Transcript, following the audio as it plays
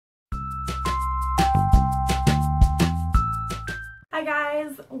Hi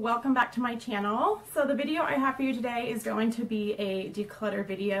guys, welcome back to my channel. So the video I have for you today is going to be a declutter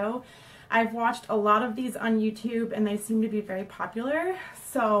video. I've watched a lot of these on YouTube and they seem to be very popular,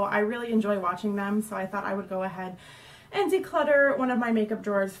 so I really enjoy watching them, so I thought I would go ahead and declutter one of my makeup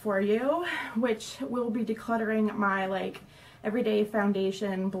drawers for you, which will be decluttering my everyday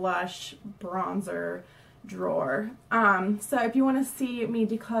foundation, blush, bronzer drawer. So if you want to see me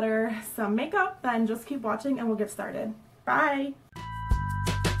declutter some makeup, then just keep watching and we'll get started. Bye!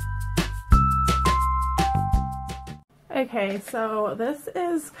 Okay, so this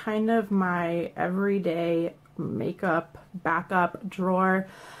is kind of my everyday makeup backup drawer.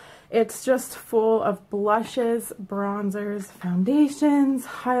 It's just full of blushes, bronzers, foundations,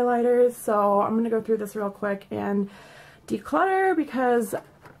 highlighters. So I'm going to go through this real quick and declutter because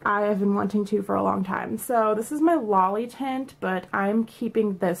I have been wanting to for a long time. So this is my Lolly tint, but I'm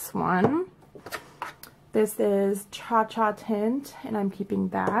keeping this one. This is Cha Cha tint, and I'm keeping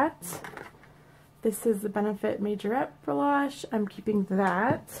that. This is the Benefit Majorette blush. I'm keeping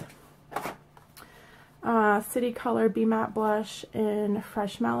that. City Color Be Matte blush in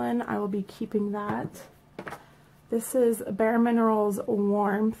Fresh Melon. I will be keeping that. This is Bare Minerals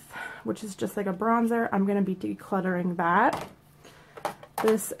Warmth, which is just like a bronzer. I'm going to be decluttering that.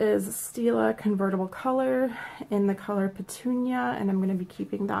 This is Stila Convertible Color in the color Petunia, and I'm going to be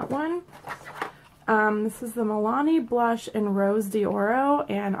keeping that one. This is the Milani blush in Rose d'Oro,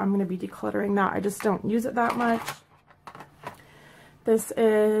 and I'm going to be decluttering that. I just don't use it that much. This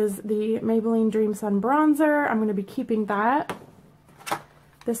is the Maybelline Dream Sun bronzer. I'm going to be keeping that.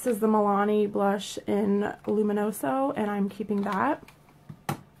 This is the Milani blush in Luminoso, and I'm keeping that.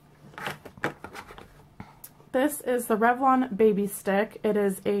 This is the Revlon Baby Stick. It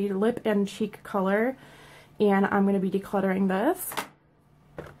is a lip and cheek color, and I'm going to be decluttering this.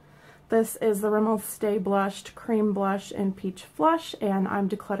 This is the Rimmel Stay Blushed Cream Blush in Peach Flush, and I'm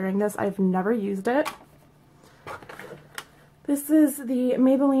decluttering this. I've never used it. This is the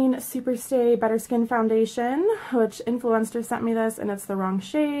Maybelline Superstay Better Skin Foundation, which Influencer sent me this, and it's the wrong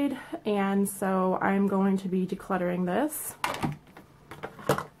shade, and so I'm going to be decluttering this.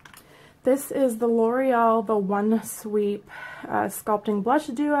 This is the L'Oreal The One Sweep Sculpting Blush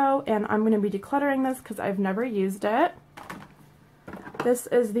Duo, and I'm going to be decluttering this because I've never used it. This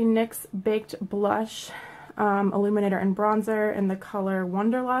is the NYX Baked Blush Illuminator and Bronzer in the color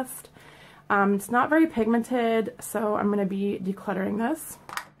Wonderlust. It's not very pigmented, so I'm going to be decluttering this.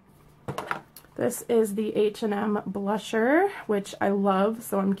 This is the H&M Blusher, which I love,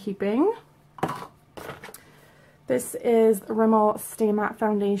 so I'm keeping. This is Rimmel Stay Matte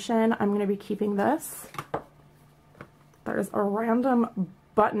Foundation. I'm going to be keeping this. There's a random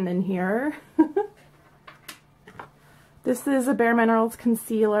button in here. This is a Bare Minerals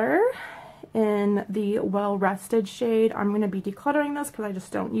Concealer in the Well Rested shade. I'm going to be decluttering this because I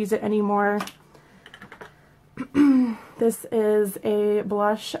just don't use it anymore. This is a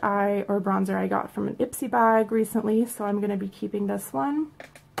blush or bronzer I got from an Ipsy bag recently, so I'm going to be keeping this one.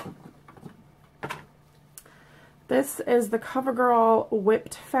 This is the CoverGirl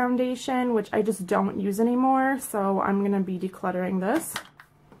Whipped Foundation, which I just don't use anymore, so I'm going to be decluttering this.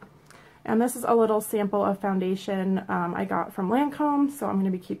 And this is a little sample of foundation I got from Lancome, so I'm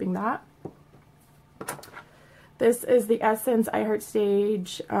going to be keeping that. This is the Essence I Heart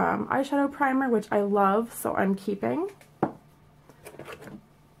Stage eyeshadow primer, which I love, so I'm keeping.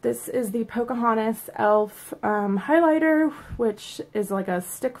 This is the Pocahontas e.l.f. highlighter, which is like a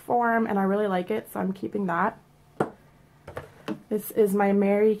stick form, and I really like it, so I'm keeping that. This is my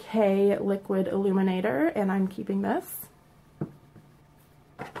Mary Kay Liquid Illuminator, and I'm keeping this.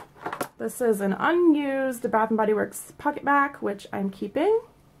 This is an unused Bath & Body Works Pocket Back, which I'm keeping.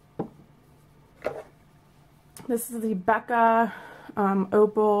 This is the Becca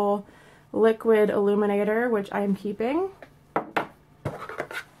Opal Liquid Illuminator, which I'm keeping.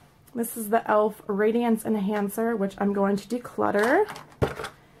 This is the e.l.f. Radiance Enhancer, which I'm going to declutter.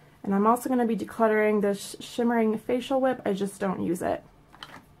 And I'm also going to be decluttering this Shimmering Facial Whip. I just don't use it.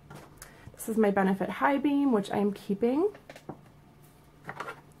 This is my Benefit High Beam, which I'm keeping.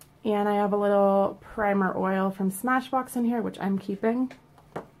 And I have a little primer oil from Smashbox in here, which I'm keeping.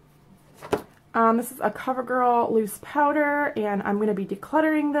 This is a CoverGirl Loose Powder, and I'm going to be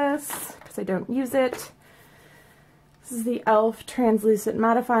decluttering this because I don't use it. This is the e.l.f. Translucent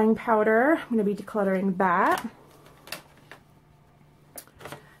Mattifying Powder. I'm going to be decluttering that.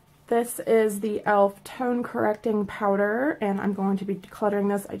 This is the e.l.f. Tone Correcting Powder, and I'm going to be decluttering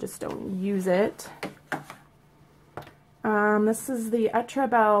this. I just don't use it. This is the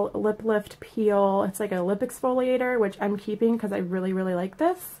Etrabel Lip Lift Peel. It's like a lip exfoliator, which I'm keeping because I really, really like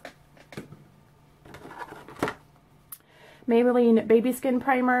this. Maybelline Baby Skin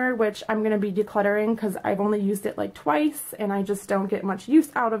Primer, which I'm going to be decluttering because I've only used it like twice and I just don't get much use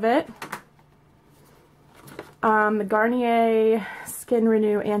out of it. The Garnier Skin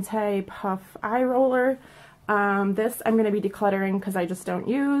Renew Anti-Puff Eye Roller. This I'm going to be decluttering because I just don't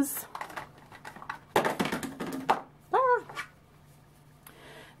use.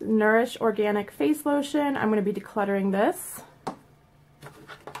 Nourish Organic Face Lotion. I'm going to be decluttering this.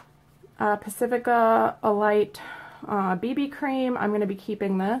 Pacifica Alight BB Cream. I'm going to be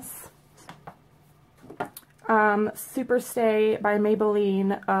keeping this. Superstay by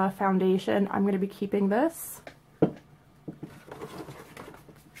Maybelline Foundation. I'm going to be keeping this.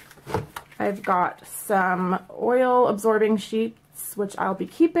 I've got some oil absorbing sheets, which I'll be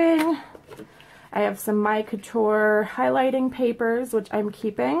keeping. I have some My Couture highlighting papers, which I'm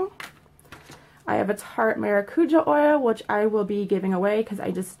keeping. I have a Tarte Maracuja oil, which I will be giving away because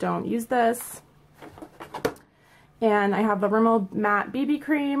I just don't use this. And I have the Rimmel Matte BB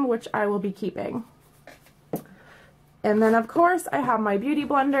Cream, which I will be keeping. And then, of course, I have my beauty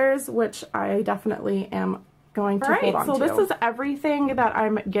blenders, which I definitely am going to hold on to. So this is everything that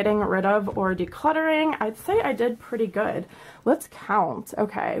I'm getting rid of or decluttering. I'd say I did pretty good. Let's count.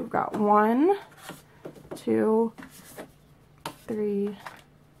 Okay, we've got 1, 2, 3,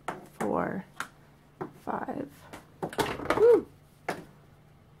 4, 5,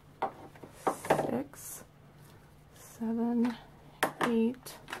 6, 7,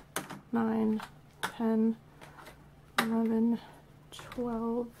 8, 9, 10, 11,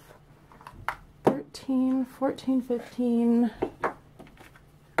 12, 13, 14, 15,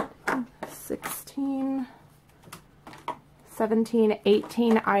 16, 17,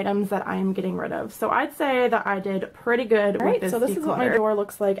 18 items that I'm getting rid of. So I'd say that I did pretty good with this. So this is what my drawer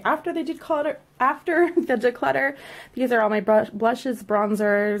looks like after the declutter. These are all my blushes,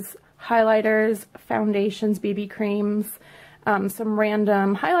 bronzers, highlighters, foundations, BB creams, some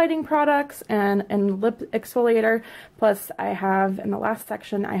random highlighting products, and lip exfoliator. Plus I have, in the last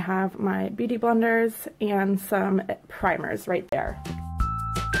section, I have my beauty blenders and some primers right there.